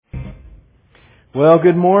Well,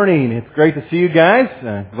 good morning. It's great to see you guys.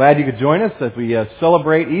 Glad you could join us as we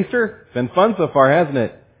celebrate Easter. It's been fun so far, hasn't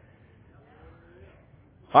it?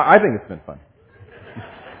 I think it's been fun.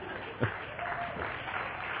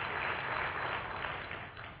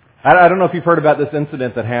 I don't know if you've heard about this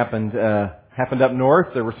incident that happened up north.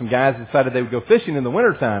 There were some guys who decided they would go fishing in the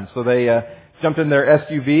wintertime. So they jumped in their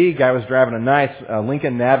SUV. Guy was driving a nice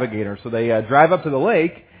Lincoln Navigator. So they drive up to the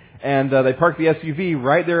lake. And they park the SUV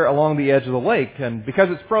right there along the edge of the lake. And because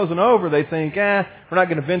it's frozen over, they think, we're not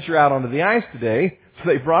going to venture out onto the ice today. So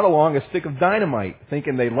they brought along a stick of dynamite,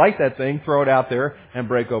 thinking they'd light that thing, throw it out there, and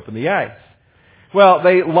break open the ice. Well,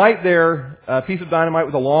 they light their piece of dynamite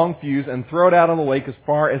with a long fuse and throw it out on the lake as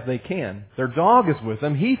far as they can. Their dog is with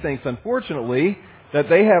them. He thinks, unfortunately, that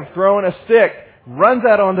they have thrown a stick, runs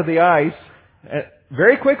out onto the ice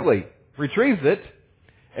very quickly, retrieves it,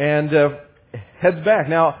 and heads back.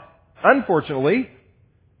 Now, unfortunately,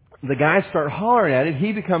 the guys start hollering at it.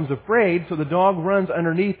 He becomes afraid, so the dog runs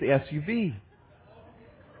underneath the SUV.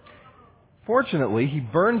 Fortunately, he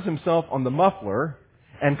burns himself on the muffler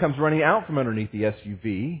and comes running out from underneath the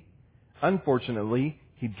SUV. Unfortunately,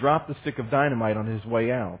 he dropped the stick of dynamite on his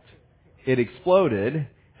way out. It exploded,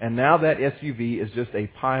 and now that SUV is just a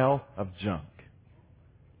pile of junk.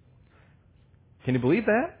 Can you believe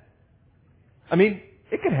that? I mean,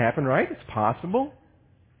 it could happen, right? It's possible.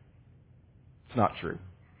 It's not true.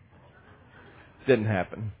 Didn't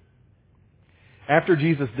happen. After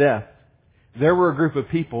Jesus' death, there were a group of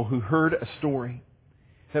people who heard a story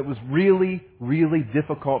that was really, really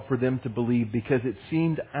difficult for them to believe because it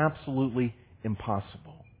seemed absolutely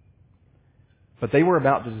impossible. But they were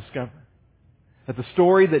about to discover that the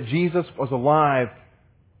story that Jesus was alive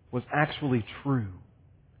was actually true.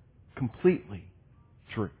 Completely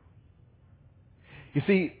true. You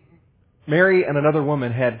see, Mary and another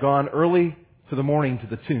woman had gone early to the morning to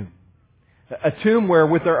the tomb. A tomb where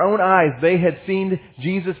with their own eyes they had seen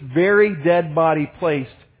Jesus' very dead body placed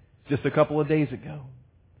just a couple of days ago.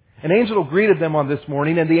 An angel greeted them on this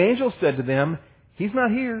morning, and the angel said to them, "He's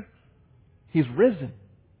not here. He's risen."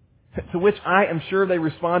 To which I am sure they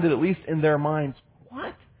responded, at least in their minds,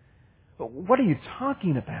 "What? What are you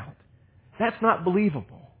talking about? That's not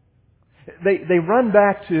believable." They run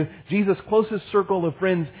back to Jesus' closest circle of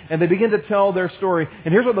friends, and they begin to tell their story.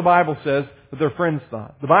 And here's what the Bible says that their friends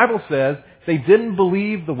thought. The Bible says they didn't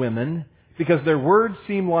believe the women because their words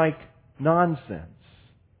seemed like nonsense.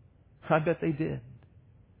 I bet they did.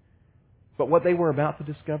 But what they were about to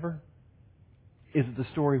discover is that the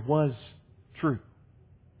story was true.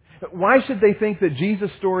 Why should they think that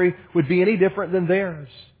Jesus' story would be any different than theirs?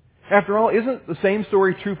 After all, isn't the same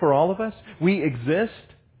story true for all of us? We exist,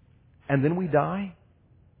 and then we die.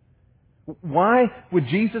 Why would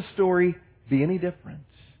Jesus' story be any different?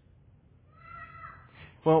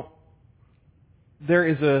 Well, there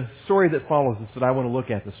is a story that follows this that I want to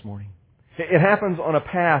look at this morning. It happens on a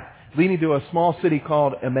path leading to a small city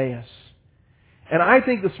called Emmaus. And I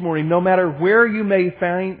think this morning, no matter where you may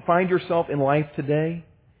find yourself in life today,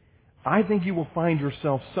 I think you will find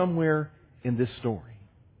yourself somewhere in this story.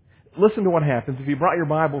 Listen to what happens. If you brought your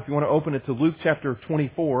Bible, if you want to open it to Luke chapter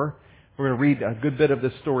 24, we're going to read a good bit of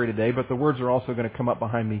this story today, but the words are also going to come up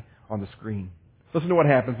behind me on the screen. Listen to what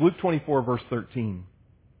happens. Luke 24, verse 13.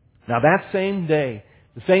 Now that same day,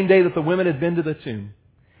 the same day that the women had been to the tomb,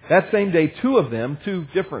 that same day, two of them, two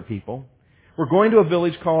different people, were going to a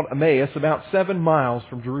village called Emmaus, about 7 miles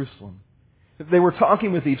from Jerusalem. They were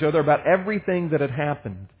talking with each other about everything that had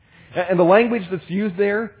happened. And the language that's used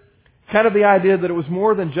there, kind of the idea that it was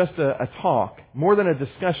more than just a talk, more than a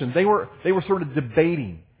discussion. They were sort of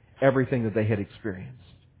debating everything that they had experienced.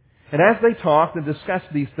 And as they talked and discussed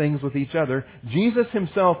these things with each other, Jesus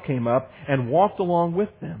Himself came up and walked along with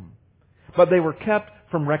them. But they were kept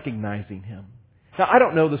from recognizing Him. Now, I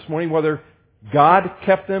don't know this morning whether God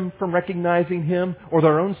kept them from recognizing Him or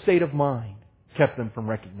their own state of mind kept them from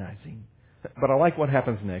recognizing. But I like what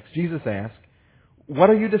happens next. Jesus asked, "What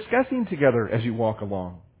are you discussing together as you walk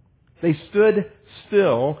along?" They stood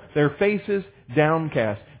still, their faces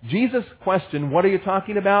downcast. Jesus' question, "What are you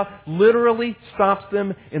talking about?" literally stops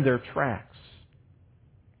them in their tracks.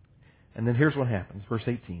 And then here's what happens. Verse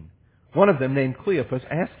 18. One of them, named Cleophas,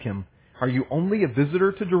 asked Him, "Are you only a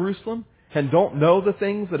visitor to Jerusalem and don't know the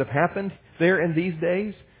things that have happened there in these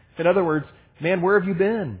days?" In other words, "Man, where have you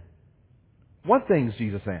been?" "What things?"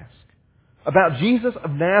 Jesus asked. "About Jesus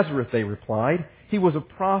of Nazareth," they replied. "He was a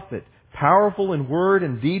prophet, powerful in word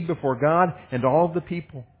and deed before God and all of the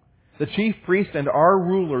people. The chief priest and our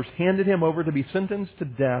rulers handed Him over to be sentenced to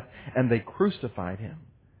death, and they crucified Him."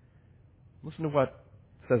 Listen to what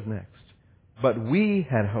it says next. "But we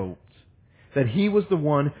had hoped that He was the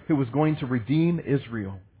one who was going to redeem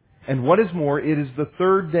Israel. And what is more, it is the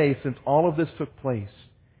third day since all of this took place.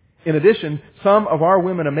 In addition, some of our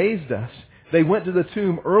women amazed us. They went to the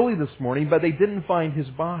tomb early this morning, but they didn't find His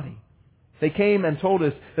body. They came and told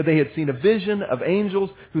us that they had seen a vision of angels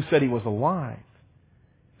who said He was alive.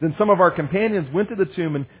 Then some of our companions went to the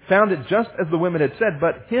tomb and found it just as the women had said,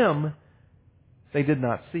 but Him they did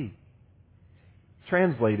not see.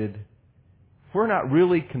 Translated, we're not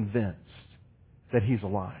really convinced that He's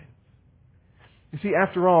alive. You see,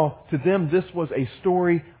 after all, to them this was a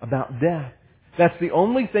story about death. That's the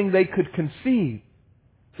only thing they could conceive,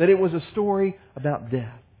 that it was a story about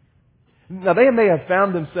death. Now, they may have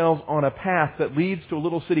found themselves on a path that leads to a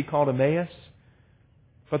little city called Emmaus,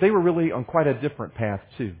 but they were really on quite a different path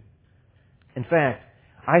too. In fact,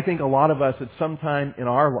 I think a lot of us at some time in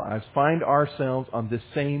our lives find ourselves on this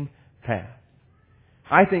same path.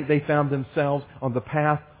 I think they found themselves on the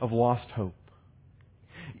path of lost hope.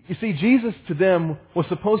 You see, Jesus to them was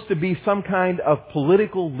supposed to be some kind of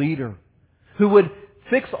political leader who would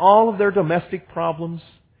fix all of their domestic problems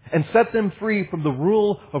and set them free from the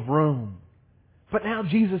rule of Rome. But now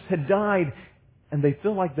Jesus had died, and they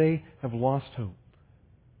feel like they have lost hope.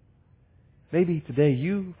 Maybe today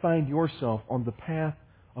you find yourself on the path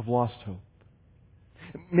of lost hope.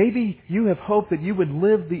 Maybe you have hoped that you would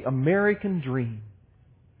live the American dream,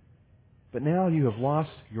 but now you have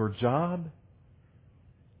lost your job,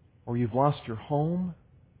 or you've lost your home,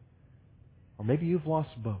 or maybe you've lost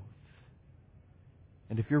both.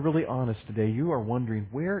 And if you're really honest today, you are wondering,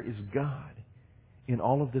 where is God in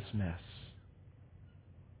all of this mess?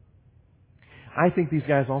 I think these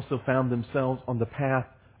guys also found themselves on the path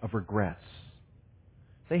of regrets.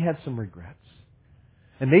 They had some regrets.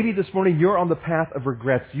 And maybe this morning you're on the path of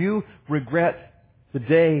regrets. You regret the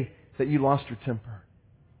day that you lost your temper.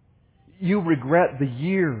 You regret the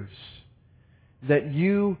years that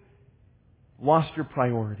you lost your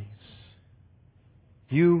priorities.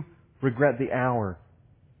 You regret the hour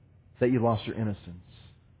that you lost your innocence.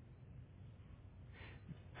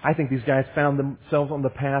 I think these guys found themselves on the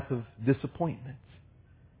path of disappointment.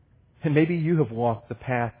 And maybe you have walked the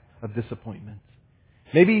path of disappointment.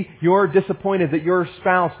 Maybe you're disappointed that your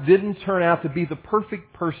spouse didn't turn out to be the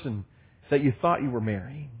perfect person that you thought you were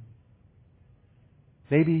marrying.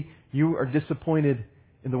 Maybe you are disappointed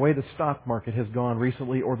in the way the stock market has gone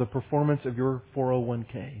recently or the performance of your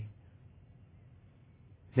 401k.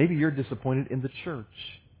 Maybe you're disappointed in the church,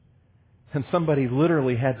 and somebody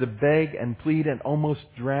literally had to beg and plead and almost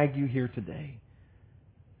drag you here today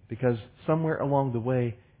because somewhere along the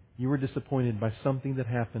way you were disappointed by something that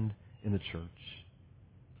happened in the church.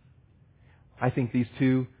 I think these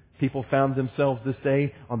two people found themselves this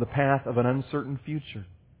day on the path of an uncertain future.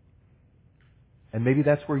 And maybe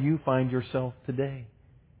that's where you find yourself today.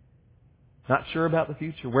 Not sure about the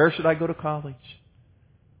future. Where should I go to college?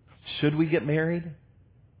 Should we get married?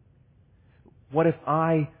 What if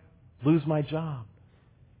I lose my job?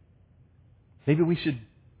 Maybe we should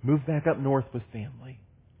move back up north with family.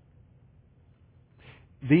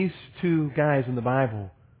 These two guys in the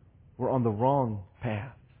Bible were on the wrong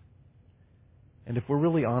path. And if we're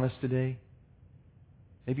really honest today,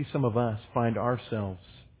 maybe some of us find ourselves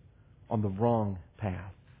on the wrong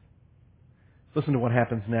path. Listen to what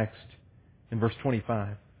happens next in verse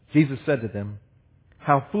 25. Jesus said to them,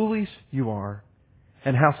 "How foolish you are,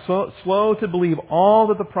 and how slow to believe all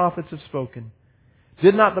that the prophets have spoken.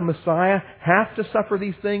 Did not the Messiah have to suffer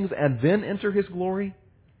these things and then enter His glory?"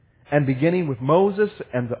 And beginning with Moses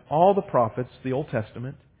and all the prophets, the Old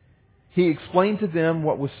Testament, He explained to them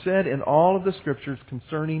what was said in all of the Scriptures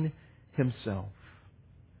concerning Himself.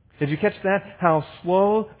 Did you catch that? How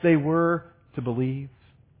slow they were to believe.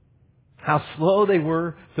 How slow they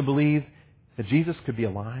were to believe that Jesus could be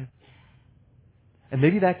alive. And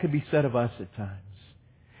maybe that could be said of us at times.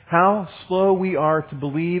 How slow we are to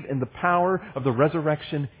believe in the power of the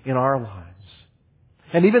resurrection in our lives.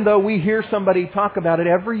 And even though we hear somebody talk about it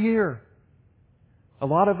every year, a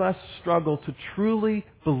lot of us struggle to truly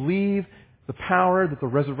believe the power that the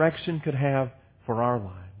resurrection could have for our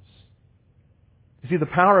lives. You see, the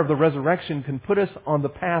power of the resurrection can put us on the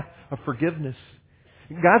path of forgiveness.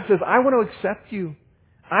 God says, I want to accept you.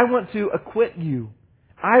 I want to acquit you.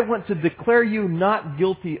 I want to declare you not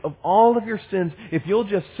guilty of all of your sins if you'll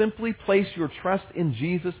just simply place your trust in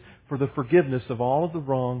Jesus for the forgiveness of all of the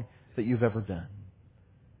wrong that you've ever done.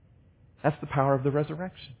 That's the power of the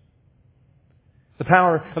resurrection. The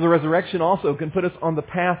power of the resurrection also can put us on the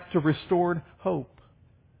path to restored hope.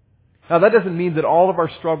 Now, that doesn't mean that all of our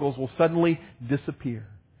struggles will suddenly disappear.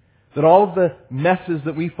 That all of the messes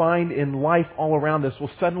that we find in life all around us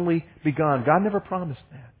will suddenly be gone. God never promised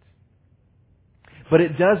that. but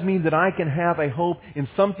it does mean that I can have a hope in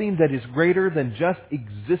something that is greater than just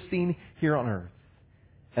existing here on earth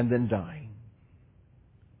and then dying.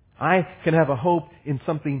 I can have a hope in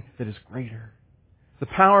something that is greater. The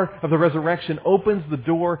power of the resurrection opens the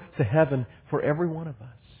door to heaven for every one of us.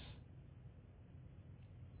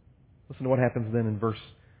 Listen to what happens then in verse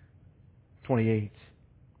 28.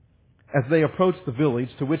 As they approached the village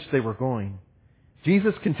to which they were going,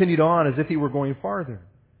 Jesus continued on as if he were going farther.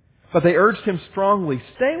 But they urged him strongly,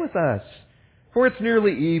 "Stay with us, for it's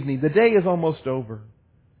nearly evening. The day is almost over."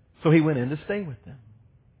 So he went in to stay with them.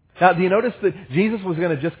 Now, do you notice that Jesus was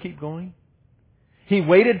going to just keep going? He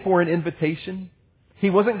waited for an invitation. He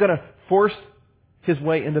wasn't going to force his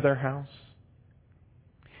way into their house.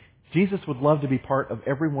 Jesus would love to be part of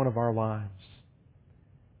every one of our lives,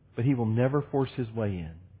 but he will never force his way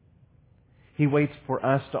in. He waits for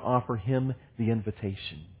us to offer him the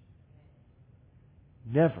invitation.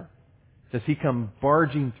 Never does he come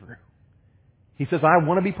barging through. He says, "I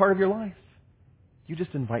want to be part of your life. You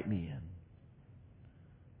just invite me in."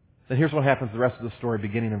 Then here's what happens the rest of the story,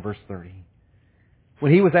 beginning in verse 30.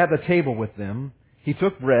 When he was at the table with them, he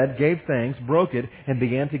took bread, gave thanks, broke it, and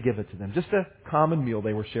began to give it to them. Just a common meal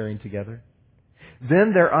they were sharing together.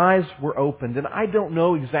 Then their eyes were opened, and I don't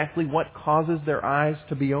know exactly what causes their eyes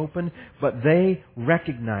to be opened, but they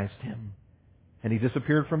recognized him, and he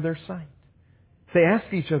disappeared from their sight. They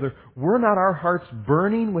asked each other, "Were not our hearts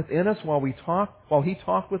burning within us while he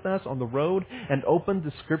talked with us on the road and opened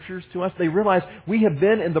the Scriptures to us?" They realized, we have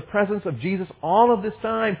been in the presence of Jesus all of this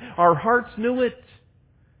time. Our hearts knew it.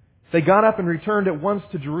 They got up and returned at once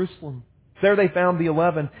to Jerusalem. There they found the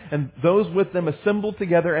 11, and those with them assembled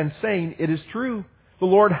together and saying, "It is true, the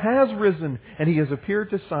Lord has risen, and he has appeared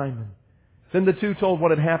to Simon." Then the two told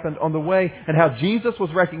what had happened on the way and how Jesus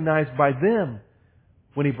was recognized by them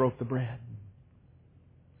when he broke the bread.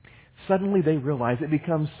 Suddenly they realize, it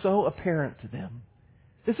becomes so apparent to them,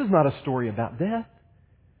 this is not a story about death.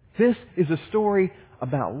 This is a story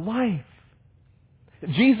about life.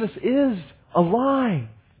 Jesus is alive.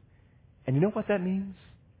 And you know what that means?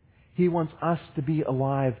 He wants us to be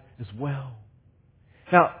alive as well.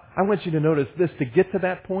 Now, I want you to notice this. To get to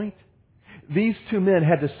that point, these two men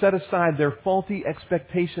had to set aside their faulty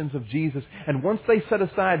expectations of Jesus. And once they set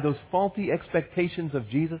aside those faulty expectations of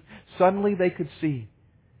Jesus, suddenly they could see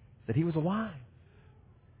that he was alive.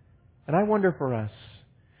 And I wonder for us,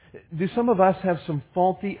 do some of us have some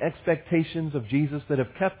faulty expectations of Jesus that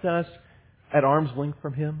have kept us at arm's length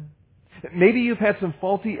from him? Maybe you've had some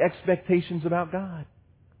faulty expectations about God.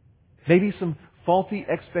 Maybe some faulty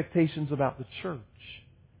expectations about the church.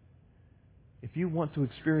 If you want to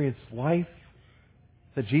experience life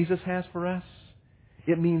that Jesus has for us,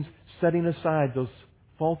 it means setting aside those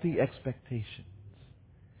faulty expectations.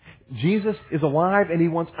 Jesus is alive, and he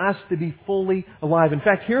wants us to be fully alive. In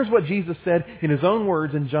fact, here's what Jesus said in his own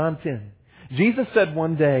words in John 10. Jesus said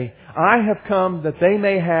one day, "I have come that they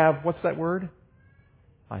may have," what's that word?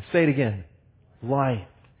 I say it again, life,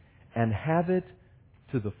 and have it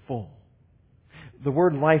to the full. The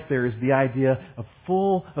word life there is the idea of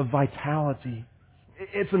full of vitality.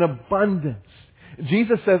 It's an abundance.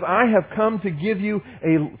 Jesus says, "I have come to give you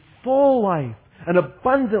a full life, an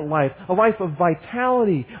abundant life, a life of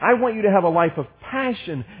vitality. I want you to have a life of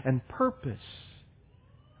passion and purpose.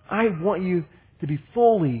 I want you to be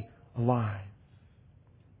fully alive."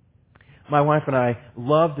 My wife and I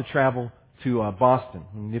love to travel to Boston.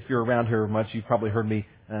 And if you're around here much, you've probably heard me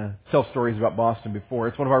tell stories about Boston before.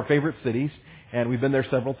 It's one of our favorite cities, and we've been there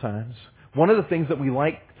several times. One of the things that we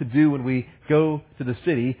like to do when we go to the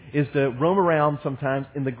city is to roam around sometimes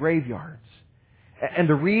in the graveyards and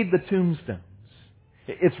to read the tombstones.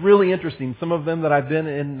 It's really interesting. Some of them that I've been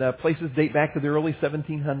in places date back to the early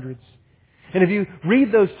 1700s. And if you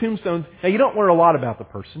read those tombstones, now you don't learn a lot about the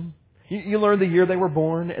person. You learn the year they were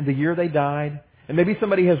born and the year they died. And maybe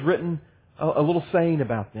somebody has written a little saying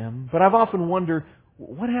about them. But I've often wondered,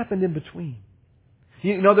 what happened in between?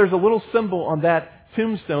 You know, there's a little symbol on that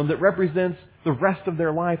tombstone that represents the rest of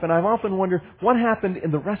their life. And I've often wondered, what happened in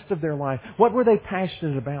the rest of their life? What were they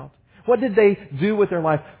passionate about? What did they do with their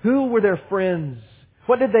life? Who were their friends?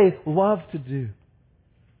 What did they love to do?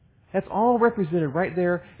 That's all represented right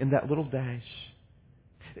there in that little dash.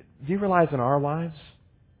 Do you realize in our lives,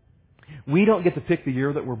 we don't get to pick the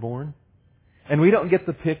year that we're born, and we don't get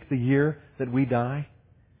to pick the year that we die.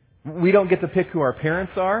 We don't get to pick who our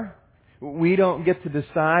parents are. We don't get to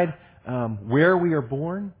decide where we are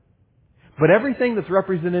born. But everything that's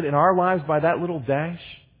represented in our lives by that little dash,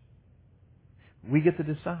 we get to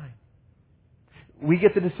decide. We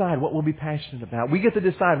get to decide what we'll be passionate about. We get to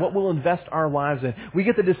decide what we'll invest our lives in. We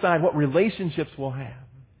get to decide what relationships we'll have.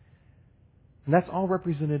 And that's all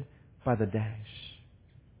represented by the dash.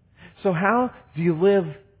 So how do you live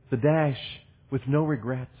the dash with no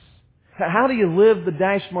regrets? How do you live the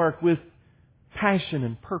dash mark with passion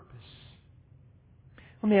and purpose?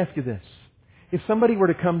 Let me ask you this. If somebody were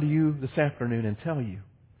to come to you this afternoon and tell you,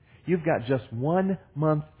 you've got just 1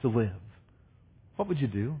 month to live, what would you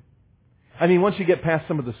do? I mean, once you get past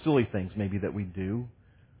some of the silly things maybe that we do,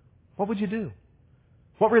 what would you do?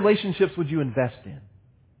 What relationships would you invest in?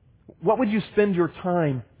 What would you spend your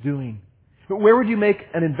time doing? Where would you make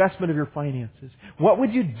an investment of your finances? What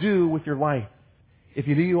would you do with your life if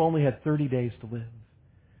you knew you only had 30 days to live?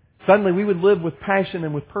 Suddenly we would live with passion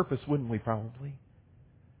and with purpose, wouldn't we, probably?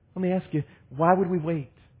 Let me ask you, why would we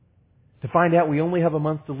wait to find out we only have a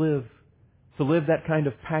month to live that kind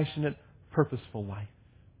of passionate, purposeful life?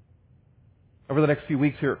 Over the next few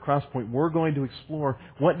weeks here at Crosspoint, we're going to explore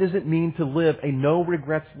what does it mean to live a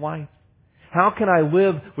no-regrets life? How can I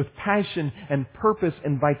live with passion and purpose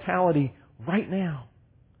and vitality right now?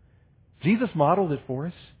 Jesus modeled it for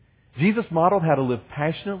us. Jesus modeled how to live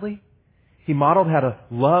passionately. He modeled how to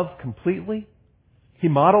love completely. He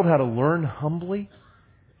modeled how to learn humbly.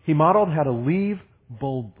 He modeled how to leave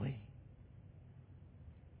boldly.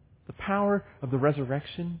 The power of the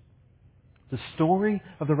resurrection, the story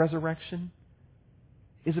of the resurrection,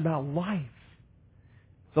 is about life.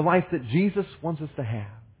 The life that Jesus wants us to have.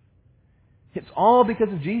 It's all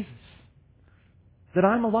because of Jesus that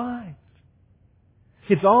I'm alive.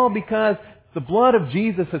 It's all because the blood of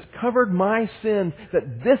Jesus has covered my sins,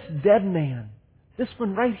 that this dead man, this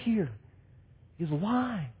one right here, is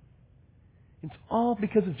alive. It's all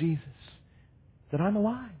because of Jesus that I'm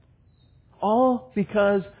alive. All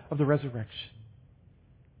because of the resurrection.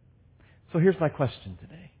 So here's my question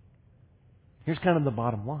today. Here's kind of the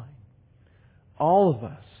bottom line. All of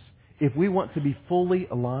us, if we want to be fully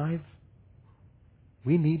alive,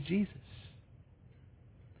 we need Jesus.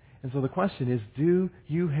 And so the question is, do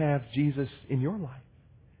you have Jesus in your life?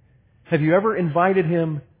 Have you ever invited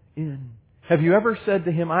Him in? Have you ever said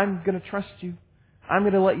to Him, I'm going to trust you. I'm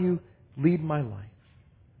going to let you lead my life?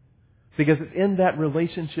 Because it's in that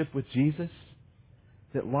relationship with Jesus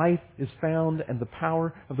that life is found and the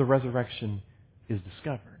power of the resurrection is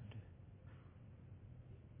discovered.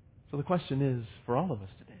 So the question is, for all of us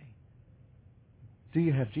today, do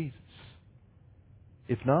you have Jesus?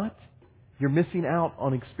 If not, you're missing out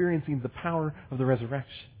on experiencing the power of the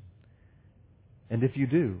resurrection. And if you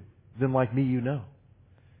do, then like me, you know.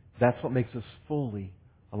 That's what makes us fully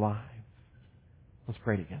alive. Let's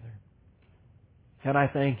pray together. And I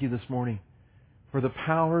thank you this morning for the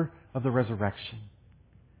power of the resurrection.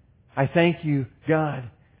 I thank you, God,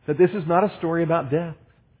 that this is not a story about death.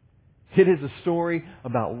 It is a story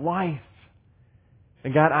about life.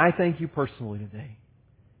 And God, I thank you personally today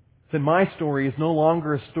that my story is no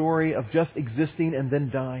longer a story of just existing and then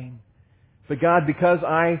dying. But God, because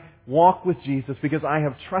I walk with Jesus, because I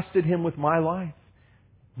have trusted Him with my life,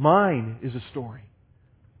 mine is a story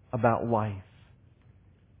about life.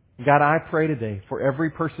 And God, I pray today for every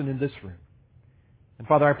person in this room. And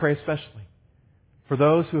Father, I pray especially for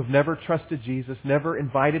those who have never trusted Jesus, never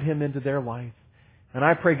invited Him into their life. And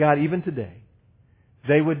I pray, God, even today,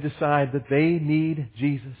 they would decide that they need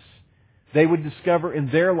Jesus. They would discover in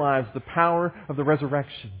their lives the power of the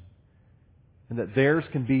resurrection. And that theirs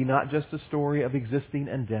can be not just a story of existing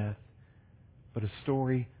and death, but a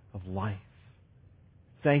story of life.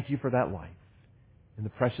 Thank you for that life. In the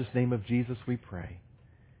precious name of Jesus we pray.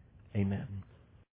 Amen.